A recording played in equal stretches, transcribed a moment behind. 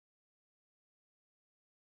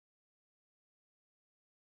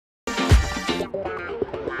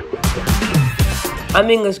I'm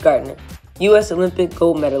English Gardner, U.S. Olympic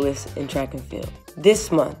gold medalist in track and field. This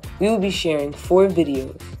month, we will be sharing 4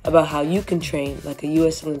 videos about how you can train like a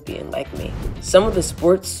U.S. Olympian like me. Some of the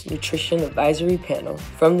Sports Nutrition Advisory Panel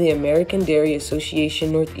from the American Dairy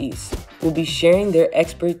Association Northeast will be sharing their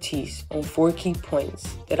expertise on 4 key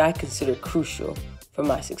points that I consider crucial for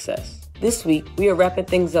my success. This week, we are wrapping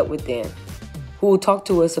things up with Dan, who will talk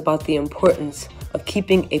to us about the importance of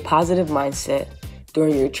keeping a positive mindset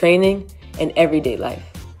during your training and everyday life.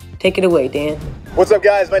 Take it away, Dan. What's up,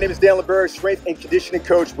 guys? My name is Dan Liburd, strength and conditioning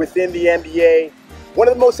coach within the NBA. One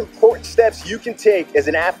of the most important steps you can take as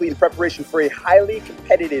an athlete in preparation for a highly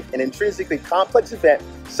competitive and intrinsically complex event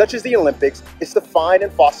such as the Olympics is to find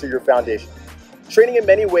and foster your foundation. Training in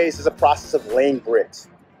many ways is a process of laying bricks.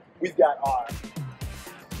 We've got our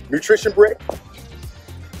nutrition brick,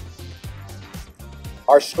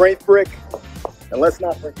 our strength brick, and let's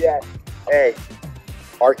not forget,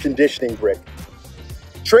 our conditioning brick.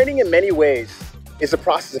 Training in many ways is a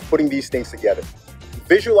process of putting these things together.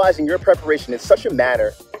 Visualizing your preparation in such a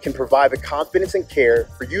manner can provide the confidence and care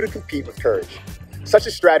for you to compete with courage. Such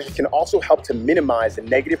a strategy can also help to minimize the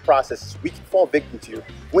negative processes we can fall victim to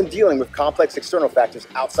when dealing with complex external factors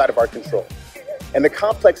outside of our control, and the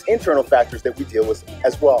complex internal factors that we deal with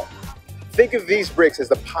as well. Think of these bricks as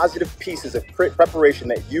the positive pieces of preparation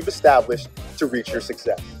that you've established to reach your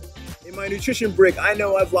success. In my nutrition brick, I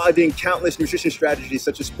know I've logged in countless nutrition strategies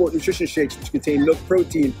such as sport nutrition shakes, which contain milk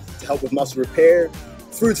protein to help with muscle repair,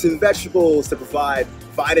 fruits and vegetables to provide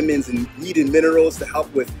vitamins and needed minerals to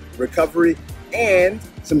help with recovery, and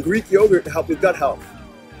some Greek yogurt to help with gut health.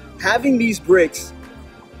 Having these bricks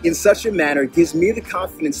in such a manner gives me the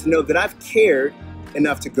confidence to know that I've cared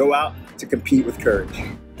enough to go out to compete with courage.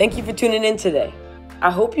 Thank you for tuning in today.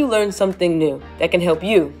 I hope you learned something new that can help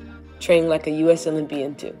you train like a U.S.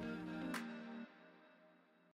 Olympian too.